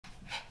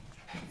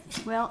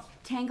Well,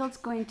 Tangled's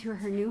going to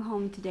her new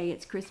home today.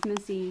 It's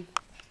Christmas Eve.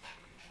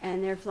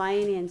 And they're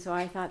flying in, so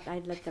I thought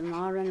I'd let them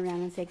all run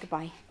around and say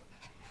goodbye.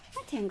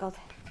 Hi, Tangled.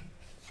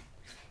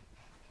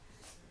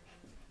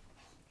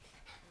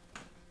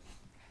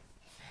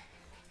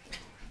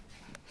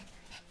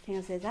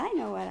 Tangled says, I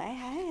know what I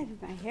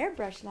had my hair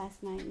brushed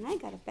last night, and I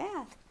got a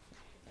bath.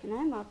 And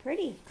I'm all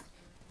pretty.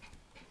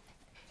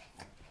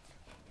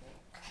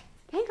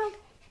 Tangled,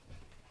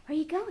 where are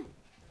you going?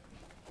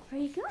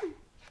 Where are you going?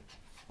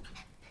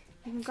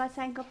 You gonna go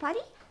outside and go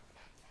potty?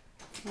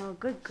 Oh,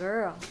 good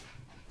girl.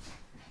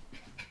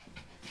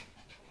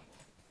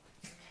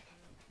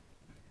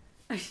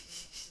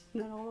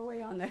 Not all the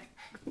way on the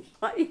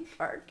potty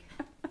park.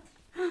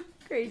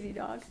 Crazy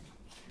dog.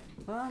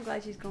 Well, I'm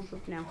glad she's going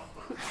poop now.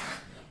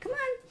 Come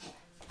on.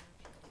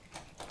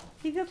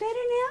 You feel better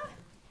now?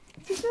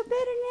 You feel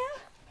better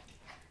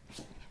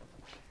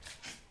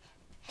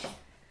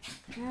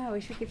now? I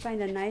wish we could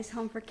find a nice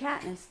home for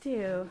Katniss,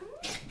 too.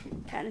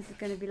 Katniss is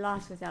going to be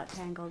lost without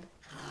Tangled.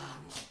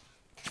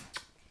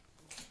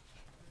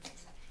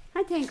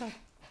 Hi, Tangled.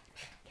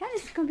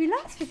 Katniss is going to be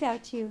lost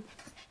without you.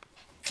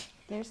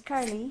 There's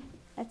Carly.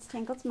 That's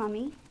Tangled's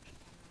mommy.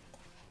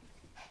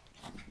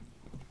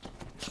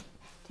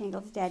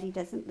 Tangled's daddy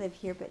doesn't live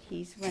here, but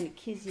he's one of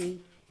Kizzy's.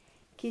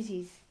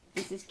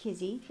 This is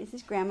Kizzy. This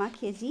is Grandma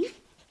Kizzy.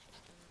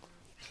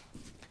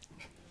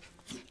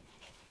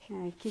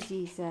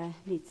 Kizzy's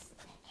needs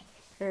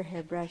her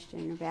hair brushed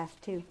and her bath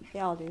too. They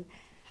all do.